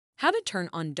How to turn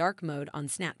on dark mode on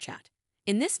Snapchat.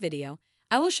 In this video,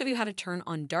 I will show you how to turn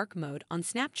on dark mode on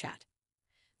Snapchat.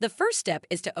 The first step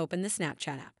is to open the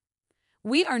Snapchat app.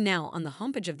 We are now on the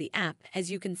homepage of the app,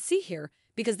 as you can see here,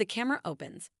 because the camera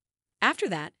opens. After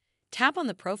that, tap on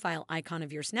the profile icon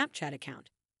of your Snapchat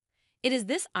account. It is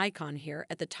this icon here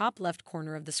at the top left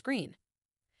corner of the screen.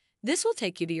 This will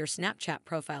take you to your Snapchat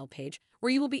profile page,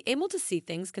 where you will be able to see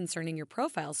things concerning your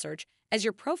profile search as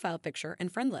your profile picture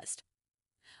and friend list.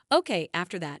 Okay,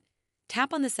 after that,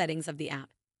 tap on the settings of the app.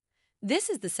 This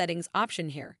is the settings option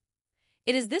here.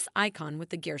 It is this icon with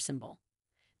the gear symbol.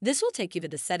 This will take you to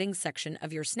the settings section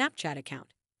of your Snapchat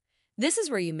account. This is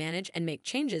where you manage and make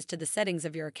changes to the settings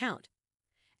of your account.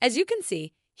 As you can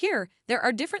see, here there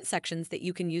are different sections that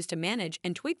you can use to manage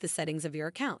and tweak the settings of your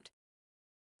account.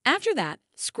 After that,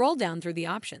 scroll down through the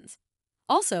options.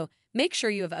 Also, make sure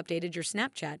you have updated your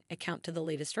Snapchat account to the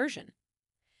latest version.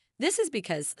 This is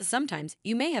because sometimes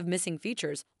you may have missing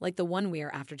features like the one we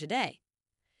are after today.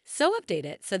 So update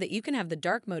it so that you can have the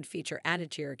dark mode feature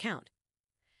added to your account.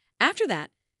 After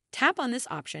that, tap on this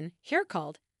option here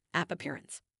called App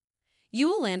Appearance. You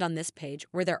will land on this page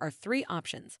where there are three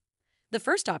options. The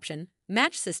first option,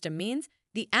 Match System, means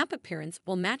the app appearance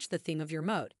will match the theme of your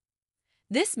mode.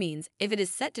 This means if it is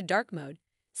set to dark mode,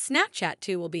 Snapchat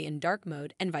too will be in dark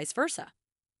mode and vice versa.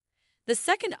 The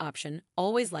second option,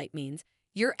 Always Light, means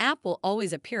your app will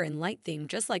always appear in light theme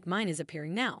just like mine is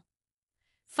appearing now.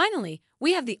 Finally,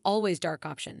 we have the Always Dark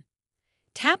option.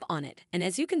 Tap on it, and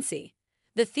as you can see,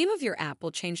 the theme of your app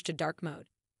will change to dark mode.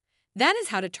 That is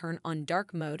how to turn on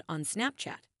dark mode on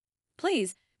Snapchat.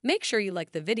 Please make sure you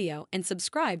like the video and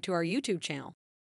subscribe to our YouTube channel.